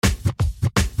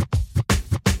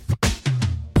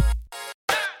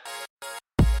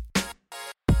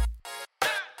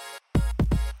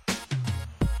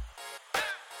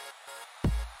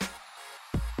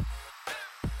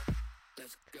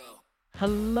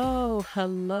Hello,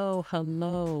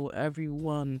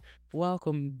 everyone.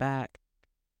 Welcome back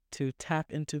to Tap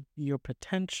into Your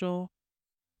Potential.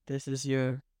 This is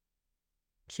your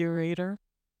curator.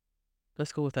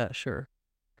 Let's go with that, sure.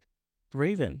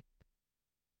 Raven.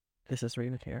 This is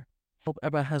Raven here. Hope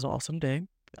everybody has an awesome day.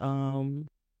 Um,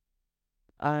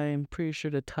 I'm pretty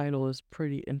sure the title is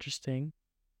pretty interesting.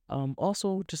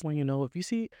 Also, just letting you know, if you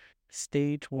see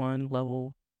stage one,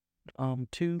 level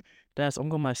two, I'm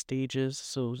going my stages.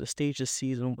 So the stage is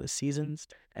season with seasons,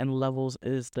 and levels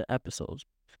is the episodes.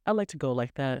 I like to go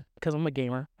like that because I'm a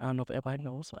gamer. I don't know if everybody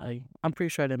knows. I'm pretty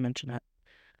sure I didn't mention that.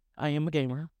 I am a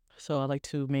gamer, so I like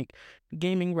to make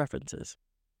gaming references.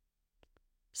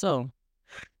 So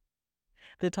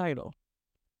the title,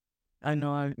 I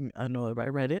know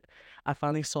everybody read it. I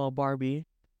finally saw Barbie,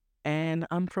 and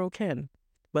I'm pro Ken,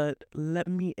 but let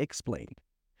me explain.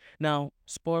 Now,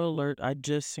 spoiler alert, I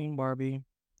just seen Barbie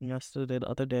yesterday, the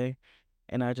other day,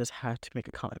 and I just had to make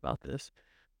a comment about this.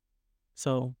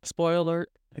 So, spoiler alert,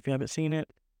 if you haven't seen it,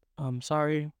 I'm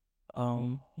sorry.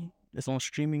 Um, it's on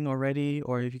streaming already,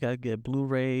 or if you gotta get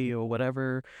Blu-ray or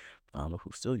whatever. I don't know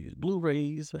who still use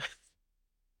Blu-rays,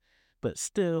 but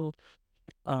still,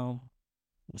 um,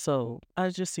 so I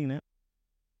just seen it.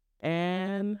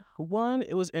 And one,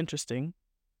 it was interesting.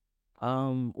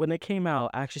 When it came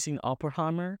out, I actually seen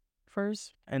Oppenheimer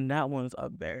first, and that one's a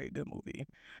very good movie.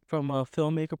 From a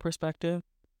filmmaker perspective,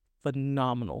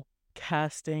 phenomenal.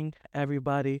 Casting,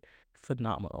 everybody,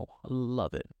 phenomenal.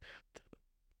 Love it.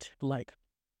 Like,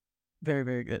 very,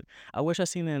 very good. I wish I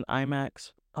seen it in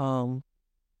IMAX,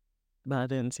 but I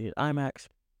didn't see it IMAX.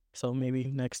 So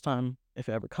maybe next time, if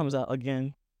it ever comes out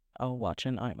again, I'll watch it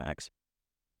in IMAX.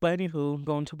 But anywho,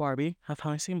 going to Barbie. I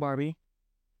finally seen Barbie,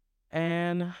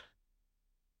 and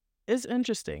it's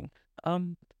interesting.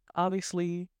 Um,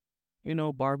 Obviously,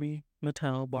 Barbie,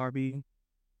 Mattel, Barbie.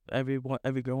 Every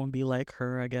girl would be like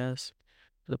her, I guess.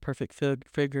 The perfect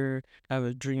figure, have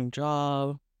a dream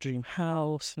job, dream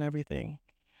house, and everything.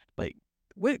 Like,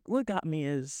 what got me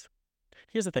is,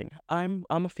 here's the thing. I'm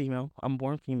a female. I'm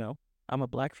born female. I'm a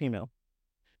black female.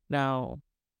 Now,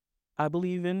 I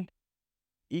believe in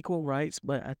equal rights,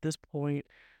 but at this point,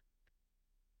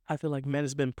 I feel like men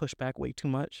has been pushed back way too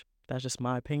much. That's just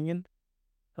my opinion.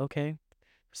 Okay.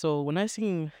 So when I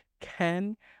seen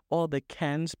Ken, all the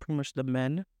Kens, pretty much the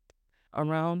men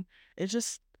around, it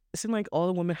seemed like all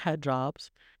the women had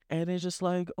jobs, and it's just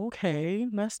like, okay,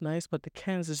 that's nice, but the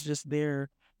Kens is just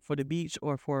there for the beach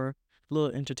or for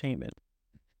little entertainment.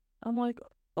 I'm like,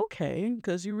 okay,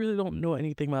 because you really don't know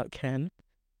anything about Ken.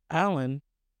 Alan,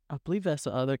 I believe that's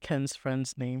the other Ken's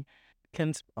friend's name.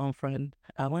 Ken's friend,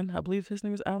 Alan, I believe his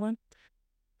name is Alan.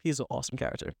 He's an awesome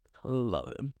character.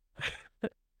 Love him.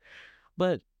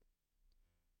 But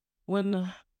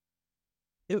when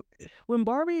it when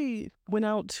Barbie went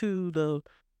out to the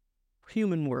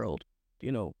human world,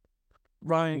 you know,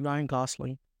 Ryan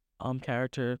Gosling,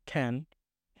 character Ken,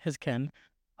 his Ken,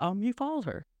 he followed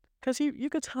her because you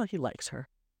could tell he likes her,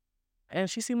 and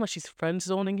she seemed like she's friend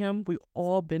zoning him. We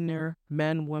all been there,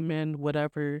 men, women,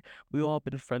 whatever. We all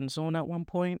been friend zoned at one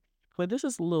point, but this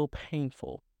is a little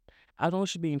painful. I don't know if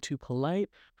she's being too polite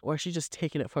or she's just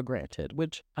taking it for granted,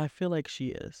 which I feel like she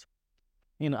is.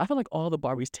 I feel like all the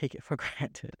Barbies take it for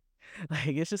granted. Like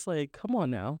it's just like, come on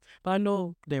now. But I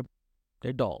know they're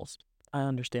dolls. I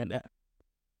understand that.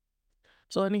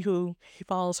 So anywho, he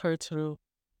follows her to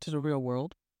the real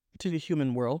world, to the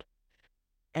human world,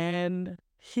 and that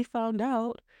he found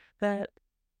out that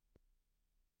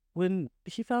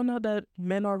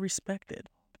men are respected.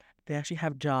 They actually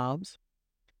have jobs.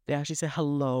 They actually say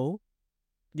hello.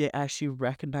 They actually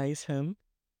recognize him,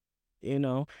 you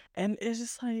know. And it's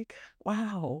just like,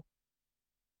 wow,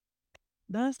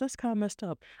 that's kind of messed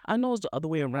up. I know it's the other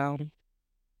way around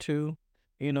too,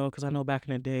 because I know back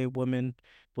in the day, women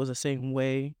was the same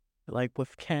way, like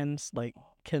with Ken's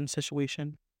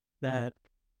situation, that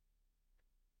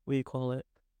what do you call it?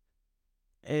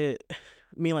 It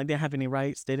mean like they didn't have any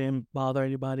rights. They didn't bother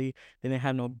anybody. They didn't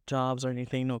have no jobs or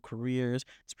anything, no careers.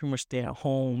 It's pretty much stay at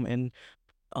home and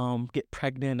get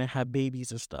pregnant and have babies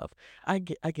and stuff. I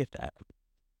get that,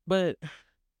 but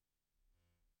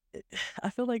I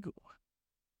feel like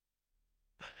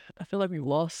we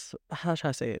lost. How should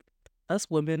I say it? Us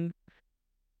women,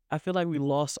 I feel like we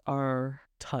lost our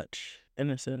touch in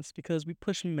a sense because we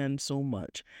push men so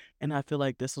much, and I feel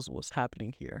like this is what's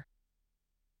happening here.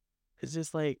 It's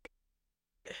just like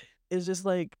it's just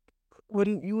like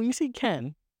when you see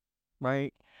Ken,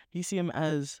 right? You see him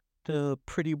as the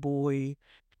pretty boy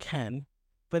Ken.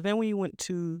 But then when you went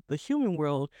to the human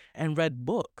world and read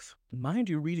books, mind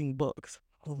you, reading books,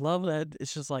 I love that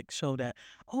it's just like show that,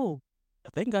 oh,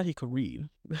 Thank God he could read.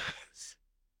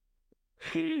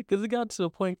 Because it got to the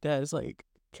point that it's like,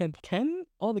 can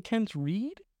all the Kens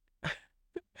read?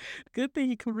 Good thing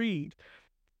he could read.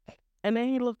 And then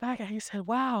he looked back and he said,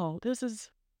 "Wow, this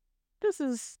is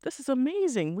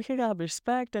amazing. We got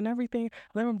respect and everything.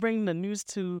 Let me bring the news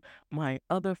to my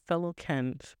other fellow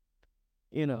Kens,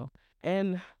 you know."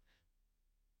 And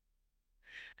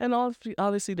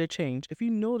obviously they changed. If you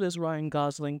notice Ryan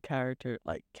Gosling character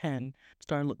like Ken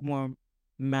starting to look more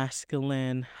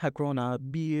masculine, had grown out a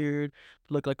beard,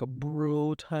 look like a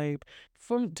bro type.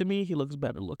 To me, he looks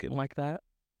better looking like that.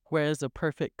 Whereas the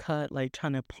perfect cut, like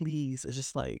trying to please, is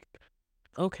just like,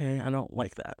 okay, I don't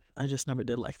like that. I just never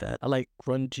did like that. I like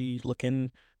grungy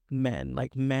looking men,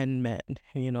 like men,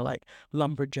 like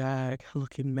lumberjack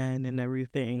looking men and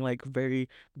everything, like very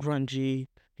grungy,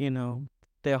 you know.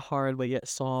 They're hard but yet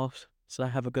soft, so I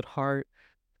have a good heart.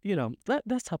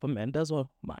 That's type of men. Those are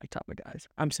my type of guys.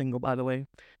 I'm single, by the way.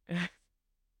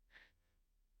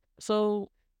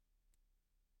 So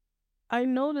I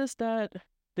noticed that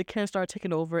the Ken started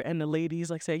taking over, and the ladies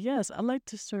like say, "Yes, I like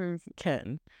to serve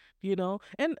Ken,"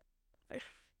 And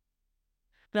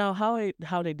now how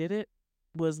they did it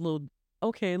was a little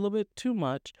okay, a little bit too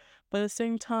much, but at the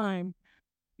same time,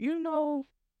 you know,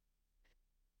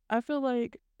 I feel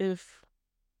like if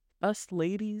us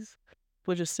ladies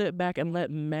would just sit back and let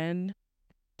men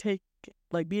take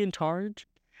like be in charge,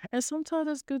 and sometimes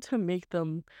it's good to make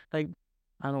them like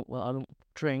I don't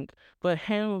drink, but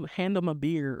hand them a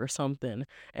beer or something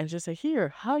and just say,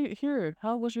 how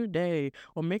was your day,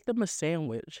 or make them a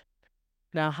sandwich.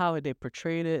 Now, how they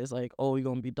portrayed it is like, oh, you're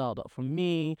gonna be dolled up for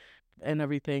me and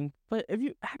everything. But if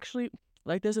you actually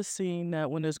like, there's a scene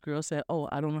that when this girl said, "Oh,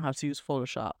 I don't know how to use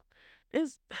Photoshop,"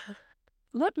 is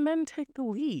let men take the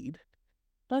lead.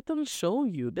 Let them show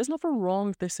you. There's nothing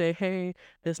wrong if they say, "Hey,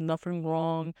 there's nothing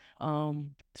wrong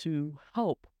to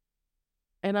help."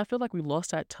 And I feel like we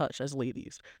lost that touch as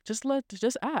ladies. Just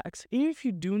ask. Even if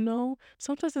you do know,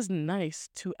 sometimes it's nice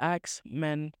to ask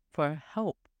men for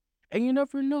help. And you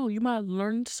never know, you might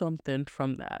learn something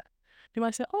from that. You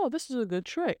might say, "Oh, this is a good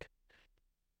trick."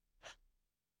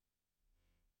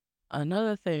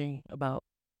 Another thing about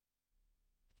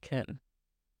Ken,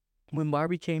 when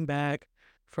Barbie came back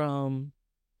from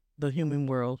the human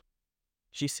world,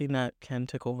 she seen that Ken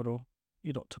took over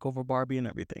Barbie and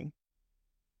everything.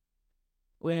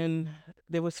 When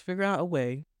they was figuring out a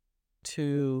way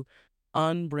to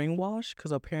unbrainwash,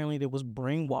 because apparently there was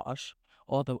brainwash.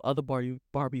 All the other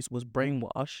Barbies was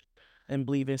brainwashed and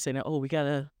believing saying that, oh, we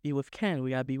gotta be with Ken,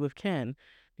 we gotta be with Ken,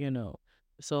 you know.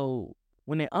 So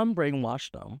when they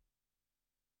unbrainwashed them,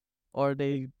 or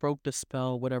they broke the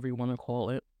spell, whatever you want to call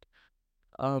it,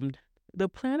 um, the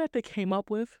plan that they came up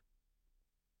with,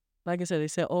 like I said, they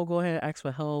said, oh, go ahead and ask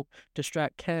for help,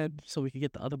 distract Ken so we could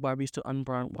get the other Barbies to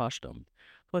unbrainwash them.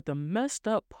 But the messed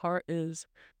up part is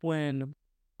when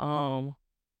um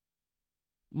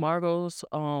Margot's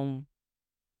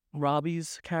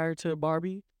Robbie's character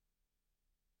Barbie,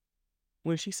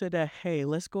 when she said that, hey,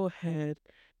 let's go ahead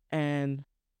and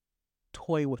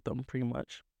toy with them, pretty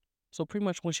much. So pretty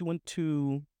much when she went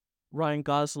to Ryan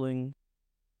Gosling,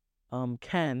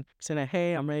 Ken, saying that,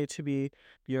 hey, I'm ready to be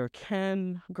your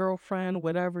Ken girlfriend,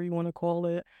 whatever you want to call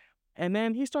it. And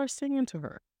then he starts singing to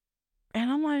her.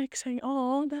 And I'm like saying,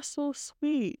 oh, that's so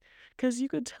sweet. Because you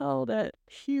could tell that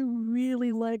he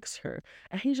really likes her.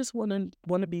 And he just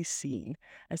wanna be seen.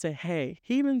 And say, hey,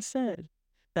 he even said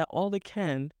that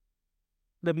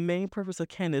the main purpose of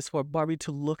Ken is for Barbie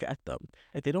to look at them.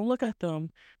 If they don't look at them,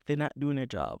 they're not doing their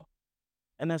job.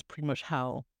 And that's pretty much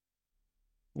how,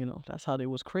 that's how they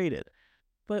was created.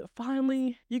 But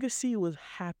finally, you could see he was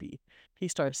happy. He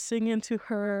started singing to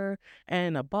her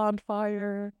and a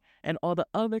bonfire, and all the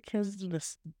other kids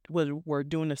were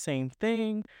doing the same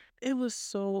thing. It was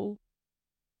so,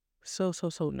 so, so,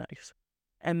 so nice.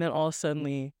 And then all of a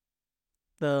sudden,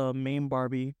 the main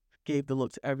Barbie gave the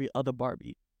look to every other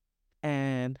Barbie,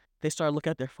 and they started looking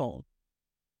at their phone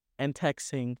and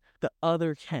texting the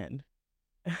other Ken.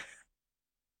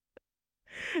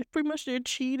 Pretty much they're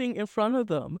cheating in front of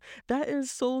them. That is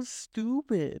so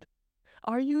stupid.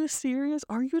 Are you serious?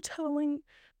 Are you telling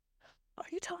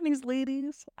these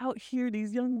ladies out here,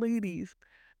 these young ladies,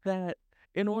 that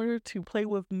in order to play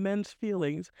with men's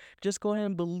feelings, just go ahead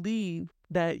and believe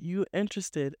that you're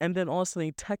interested, and then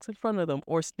also text in front of them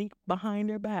or sneak behind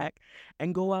their back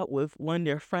and go out with one of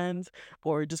their friends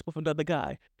or just with another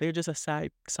guy? They're just a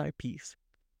side piece.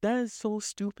 That is so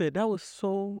stupid. That was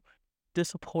so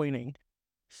disappointing.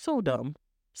 So dumb.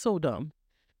 So dumb.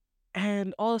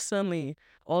 And all of a sudden,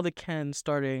 all the Ken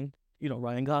starting,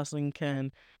 Ryan Gosling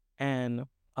Ken, and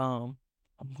I'm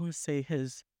gonna say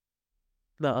his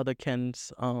the other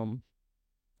Ken's I'm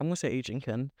gonna say Agent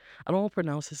Ken. I don't want to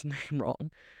pronounce his name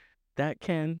wrong. That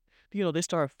Ken, they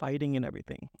started fighting and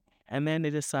everything. And then they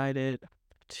decided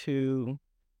to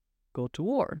go to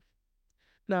war.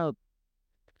 Now,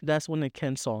 that's when the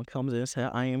Ken song comes in and said,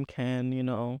 I am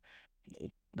Ken.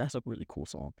 That's a really cool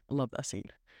song. I love that scene.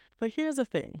 But here's the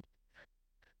thing.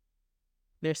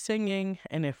 They're singing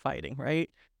and they're fighting, right?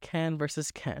 Ken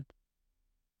versus Ken.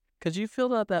 Because you feel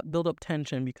that build up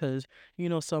tension because,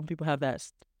 some people have that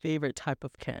favorite type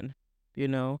of Ken.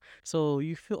 So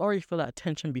you already feel that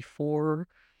tension before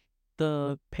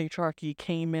the patriarchy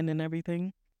came in and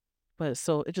everything. But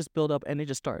so it just built up and they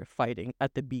just started fighting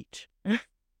at the beach.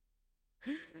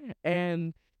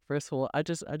 And first of all, I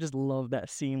just love that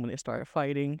scene when they started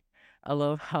fighting. I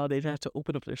love how they had to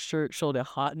open up their shirt, show their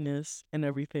hotness and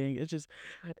everything. It's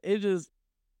just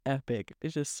epic.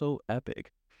 It's just so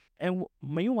epic. And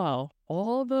meanwhile,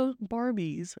 all the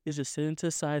Barbies is just sitting to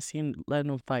the side, seeing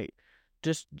letting them fight,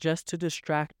 just to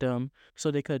distract them, so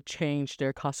they could change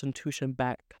their constitution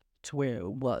back to where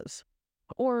it was,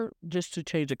 or just to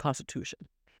change the constitution.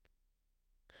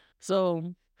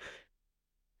 So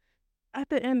at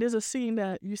the end, there's a scene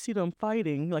that you see them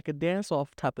fighting, like a dance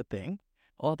off type of thing.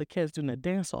 All the kids doing a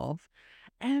dance off,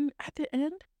 and at the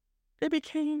end, they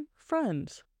became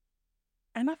friends.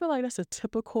 And I feel like that's a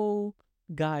typical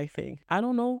guy thing. I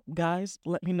don't know, guys.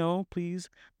 Let me know. Please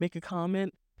make a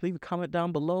comment. Leave a comment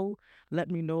down below.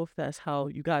 Let me know if that's how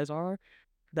you guys are.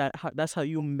 That's how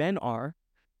you men are.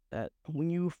 That when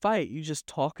you fight, you just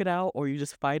talk it out, or you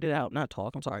just fight it out. Not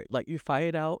talk. I'm sorry. Like you fight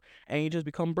it out, and you just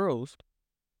become bros.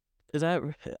 Is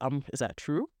that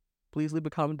true? Please leave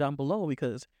a comment down below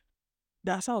because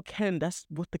that's what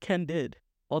the Ken did.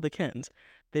 All the Kens.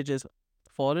 They just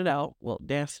fought it out. Well,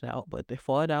 danced it out, but they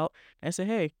fought it out and said,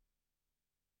 hey,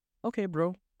 okay,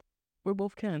 bro, we're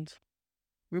both Kens.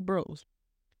 We're bros.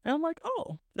 And I'm like,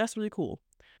 oh, that's really cool.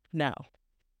 Now,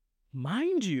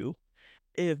 mind you,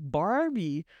 if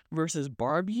Barbie versus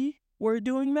Barbie were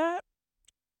doing that,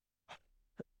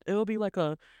 it would be like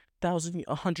a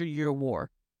 100-year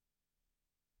war.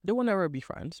 They will never be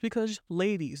friends because,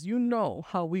 ladies, you know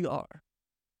how we are.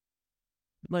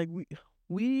 Like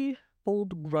we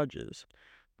hold grudges.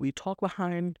 We talk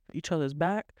behind each other's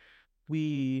back.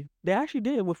 They actually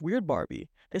did with Weird Barbie.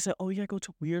 They said, "Oh yeah, go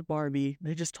to Weird Barbie."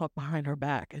 They just talk behind her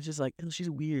back. It's just like, "Ew, she's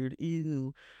weird."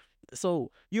 Ew.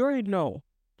 So you already know,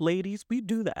 ladies, we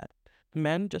do that.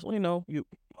 Men, just let you know,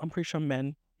 I'm pretty sure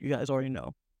men, you guys already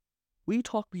know. We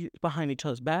talk behind each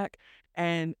other's back,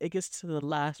 and it gets to the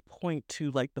last point to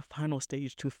like the final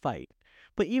stage to fight.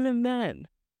 But even then,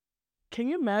 can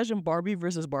you imagine Barbie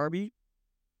versus Barbie?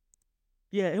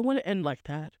 Yeah, it wouldn't end like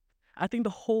that. I think the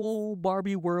whole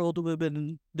Barbie world would have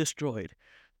been destroyed.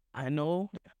 I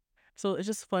know. So it's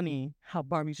just funny how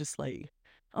Barbie's just like,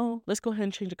 oh, let's go ahead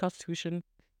and change the constitution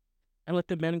and let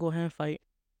the men go ahead and fight.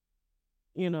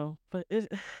 But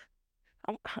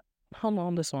how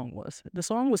long the song was? The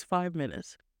song was 5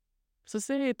 minutes. So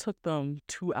say it took them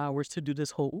 2 hours to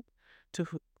to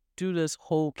do this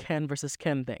whole Ken versus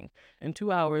Ken thing. In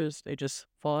 2 hours, they just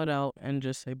fought out and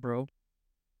just say, bro,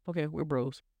 okay, we're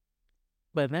bros.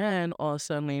 But then all of a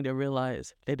sudden they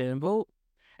realized they didn't vote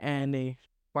and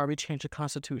Barbie changed the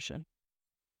constitution.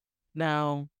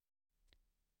 Now,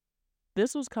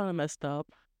 this was kind of messed up.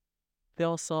 They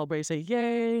all celebrate, say,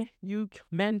 yay, you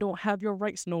men don't have your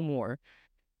rights no more.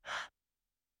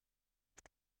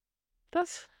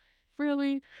 That's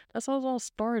really, that's how it all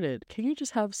started. Can you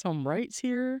just have some rights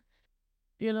here?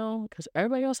 Because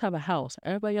everybody else have a house.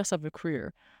 Everybody else have a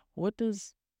career. What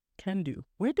does Ken do?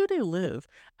 Where do they live?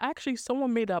 Actually,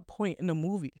 someone made that point in the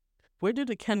movie. Where did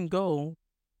the Ken go?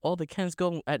 All the Kens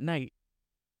go at night.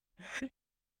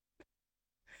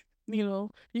 You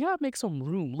gotta make some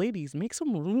room. Ladies, make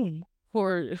some room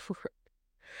for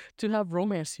to have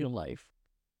romance in your life.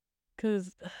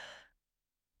 Cause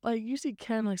like you see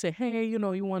Ken like say, hey,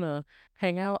 you wanna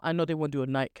hang out? I know they wanna do a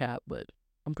nightcap, but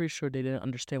I'm pretty sure they didn't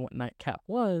understand what nightcap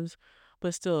was.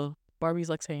 But still, Barbie's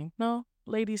like saying, no,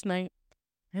 ladies' night.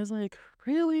 And it's like,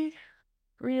 really?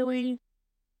 Really?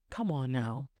 Come on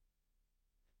now.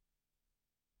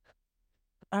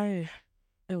 I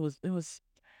it was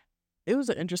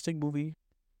an interesting movie,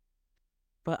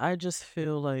 but I just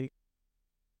feel like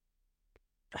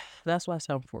that's why I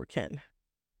sound for Ken.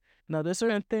 Now, there's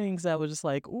certain things that was just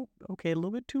like, ooh, okay, a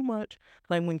little bit too much.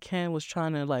 Like when Ken was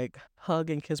trying to like hug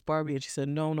and kiss Barbie, and she said,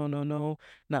 no, no, no, no,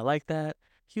 not like that.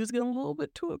 He was getting a little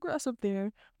bit too aggressive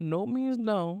there. No means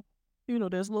no.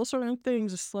 There's little certain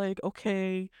things. It's like,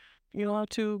 okay, you don't have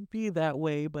to be that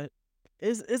way, but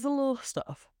it's a little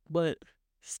stuff. But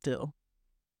still,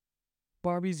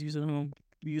 Barbie's using him.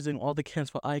 using all the Kens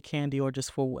for eye candy or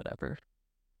just for whatever.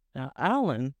 Now,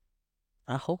 Alan,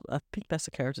 I think that's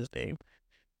the character's name.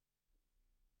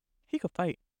 He could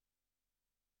fight.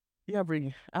 Yeah,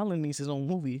 bring Alan needs his own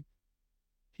movie.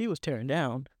 He was tearing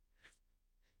down.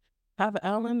 Have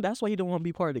Alan, that's why he don't want to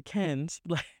be part of the Kens.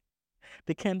 Like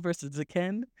the Ken versus the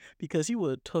Ken, because he would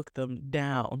have took them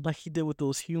down like he did with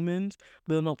those humans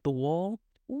building up the wall.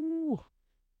 Ooh,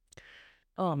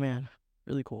 oh man,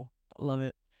 really cool. I love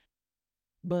it.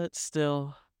 But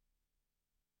still,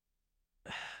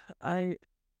 I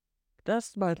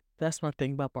that's my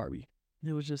thing about Barbie.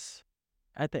 It was just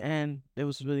at the end there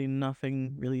was really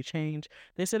nothing really changed.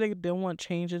 They said they don't want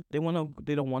changes. They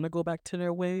don't want to go back to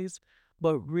their ways,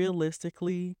 but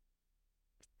realistically,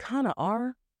 kind of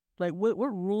are. Like what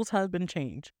rules have been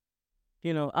changed? I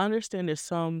understand there's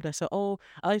some that say, "Oh,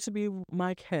 I like to be with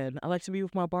my Ken. I like to be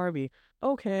with my Barbie."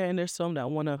 Okay, and there's some that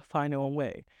want to find their own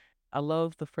way. I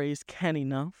love the phrase "can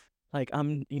enough." Like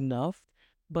I'm enough,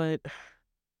 but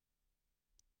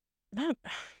that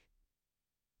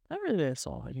that really didn't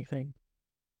solve anything.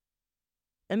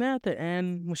 And then at the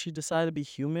end, when she decided to be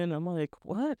human, I'm like,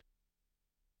 what?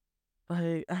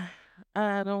 Like,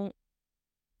 I don't,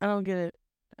 I don't get it.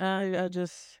 I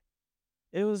just,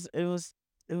 it was, it was,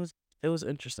 it was, it was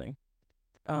interesting.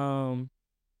 Um,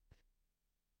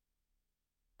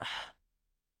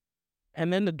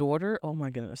 and then the daughter, oh my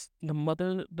goodness, the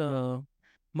mother,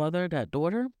 that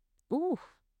daughter, ooh,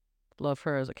 love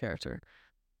her as a character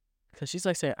because she's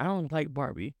like saying, I don't like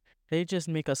Barbie. They just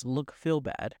make us feel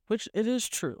bad, which it is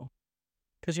true.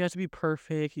 Because you have to be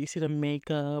perfect. You see the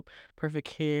makeup, perfect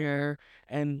hair,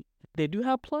 and they do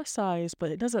have plus size,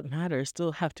 but it doesn't matter. It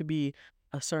still have to be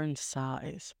a certain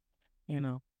size. You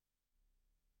know,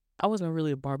 I wasn't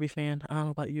really a Barbie fan. I don't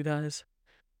know about you guys.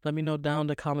 Let me know down in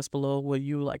the comments below. Were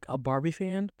you like a Barbie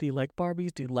fan? Do you like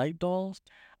Barbies? Do you like dolls?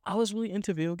 I was really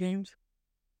into video games.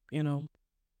 You know,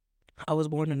 I was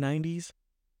born in the 90s,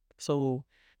 so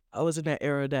I was in that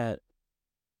era that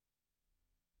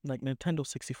like Nintendo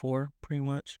 64, pretty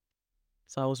much.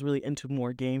 So I was really into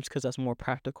more games because that's more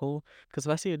practical. Because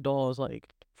if I see a doll, it's like,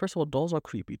 first of all, dolls are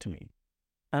creepy to me.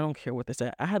 I don't care what they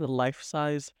say. I had a life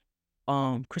size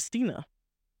Christina.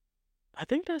 I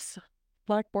think that's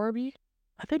Black Barbie.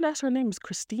 I think that's her name is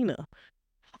Christina.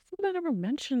 How come they never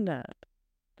mentioned that?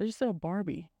 They just said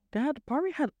Barbie.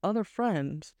 Barbie had other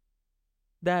friends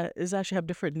that is actually have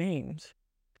different names.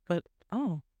 But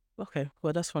oh, okay.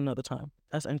 Well, that's for another time.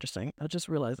 That's interesting. I just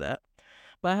realized that.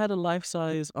 But I had a life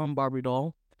size Barbie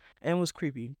doll, and it was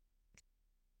creepy.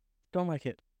 Don't like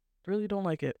it. Really don't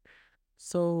like it.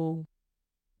 So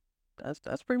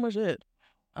that's pretty much it.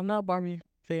 I'm not a Barbie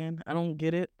fan. I don't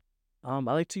get it. I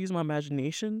like to use my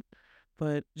imagination,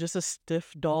 but just a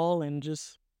stiff doll and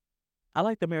just I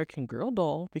like the American Girl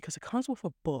doll because it comes with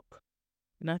a book,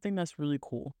 and I think that's really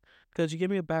cool. Because you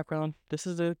give me a background. This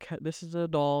is a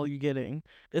doll you're getting.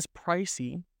 It's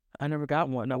pricey. I never got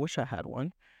one. I wish I had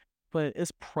one, but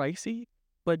it's pricey.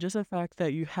 But just the fact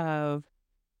that you have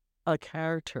a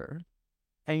character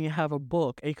and you have a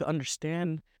book and you can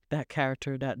understand that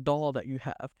character, that doll that you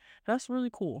have. That's really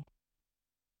cool.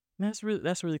 That's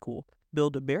really cool.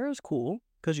 Build a bear is cool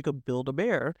because you could build a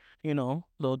bear,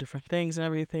 little different things and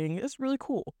everything. It's really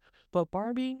cool. But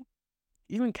Barbie,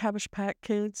 even Cabbage Patch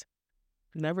Kids,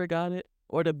 never got it.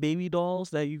 Or the baby dolls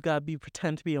that you gotta be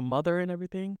pretend to be a mother and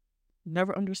everything.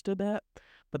 Never understood that.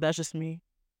 But that's just me,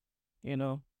 you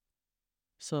know.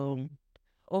 So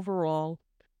overall,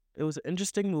 it was an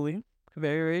interesting movie.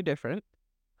 Very, very different.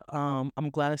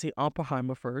 I'm glad I see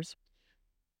Oppenheimer first.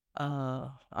 I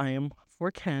am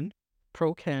for Ken,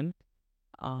 pro Ken.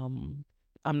 Um,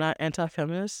 I'm not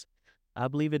anti-feminist. I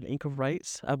believe in equal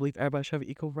rights. I believe everybody should have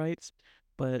equal rights,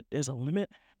 but there's a limit,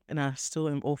 and I still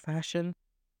am old-fashioned.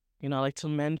 I like to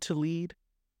men to lead.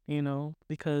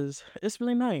 Because it's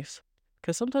really nice.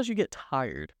 Because sometimes you get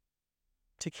tired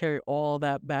to carry all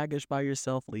that baggage by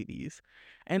yourself, ladies,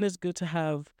 and it's good to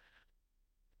have.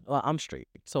 Well, I'm straight,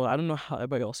 so I don't know how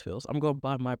everybody else feels. I'm going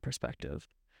by my perspective.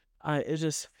 It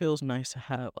just feels nice to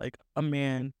have like a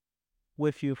man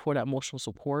with you for that emotional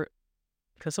support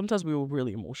because sometimes we were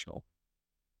really emotional,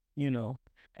 you know,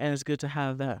 and it's good to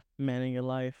have that man in your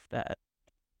life that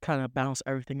kind of balance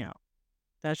everything out.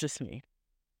 That's just me,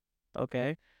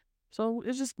 okay? So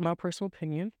it's just my personal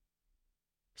opinion.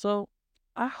 So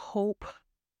I hope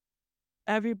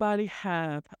everybody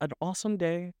have an awesome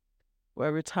day.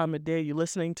 Whatever time of day you're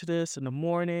listening to this, in the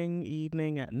morning,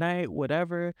 evening, at night,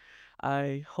 whatever.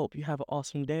 I hope you have an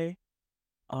awesome day.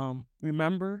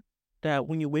 Remember that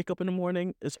when you wake up in the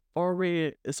morning, it's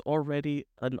already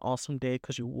an awesome day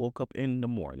because you woke up in the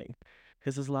morning.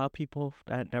 because there's a lot of people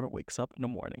that never wakes up in the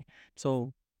morning.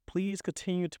 So please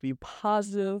continue to be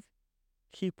positive,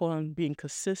 keep on being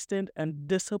consistent and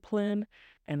disciplined,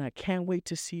 and I can't wait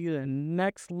to see you in the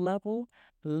next level,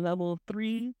 level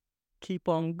 3. Keep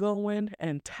on going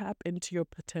and tap into your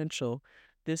potential.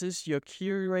 This is your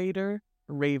curator,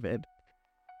 Raven,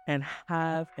 and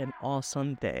have an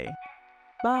awesome day.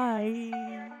 Bye.